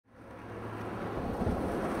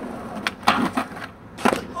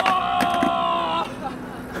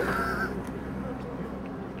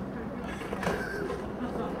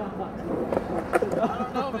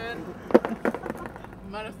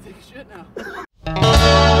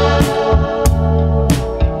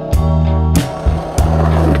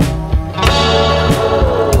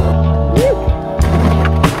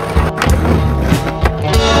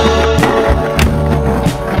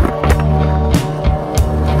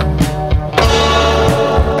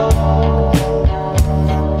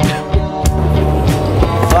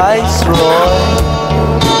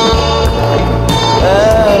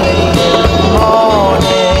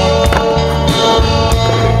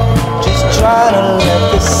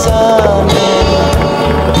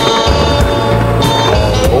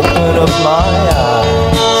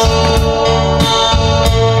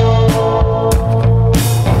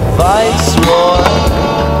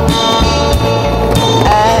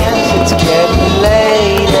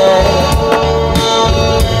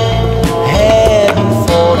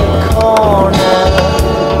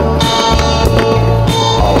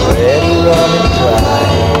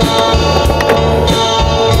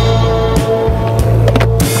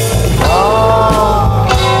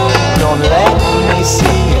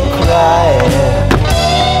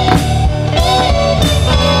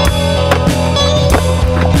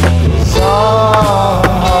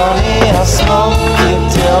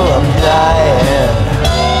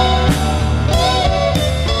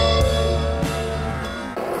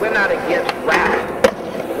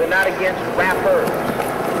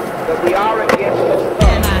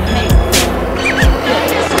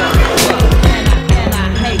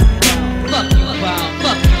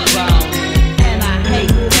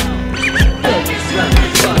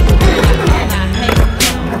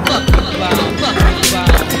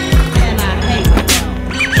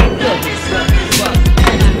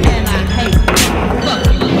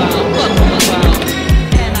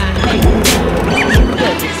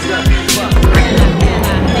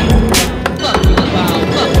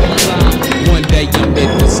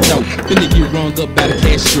up by the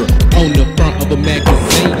cashier on the front of a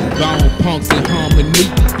magazine. Gone punks in harmony.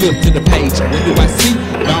 Flip to the page, what do I see?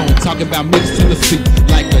 Gone talking about Memphis, Tennessee,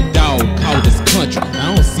 like a dog called this country. I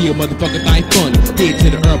don't see a motherfucker thing funny. Head to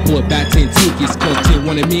the airport, buy 10 tickets, cause 10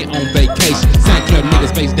 wanted me on vacation. St. Clair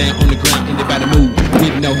niggas face down on the ground, anybody move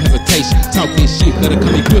with no hesitation. Talk this shit, better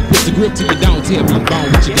come equipped, put the grip till you don't tell me bone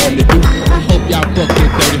what you gonna do. I hope y'all fuck that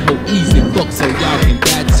dirty hoe easy, fuck so y'all can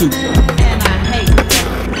die too. And I hate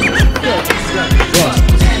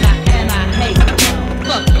and I hate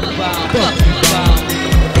fuck you wrong, fuck you wrong.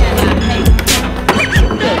 And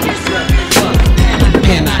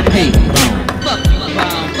I hate wrong, Fuck you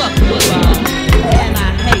wrong, fuck you wrong. And I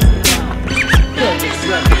hate fuck you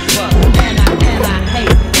wrong. And I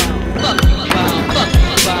hate fuck you wrong, fuck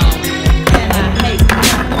you wrong. And I hate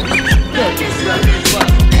fuck you wrong.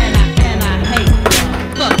 And I hate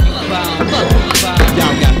fuck you wrong, fuck you wrong.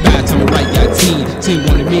 y'all got 5, tell me right, got 10. 10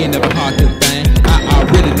 wanted me and never hard to find. I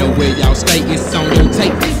already know where y'all stay, it's on your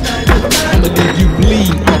tape. I'ma leave you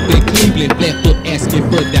bleed off that Cleveland, left foot asking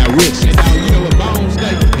for directions. Now you know what bones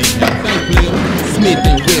stay? Smith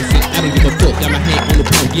and Wesson, I don't give a fuck. Got my hand on the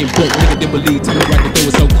pump, getting broke. Nigga didn't believe, tell me right the door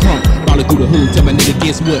is so crunk. Ballin' through the hood, tell my nigga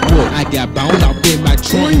guess what? I got bone off in my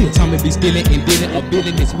trunk. Tommy be stealing and dealing. A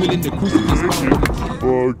villain is willing to crucifix bone.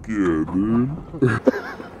 Fuck yeah, dude.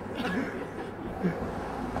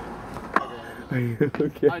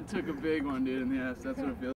 I took a big one, dude, in the ass. That's what it feels like.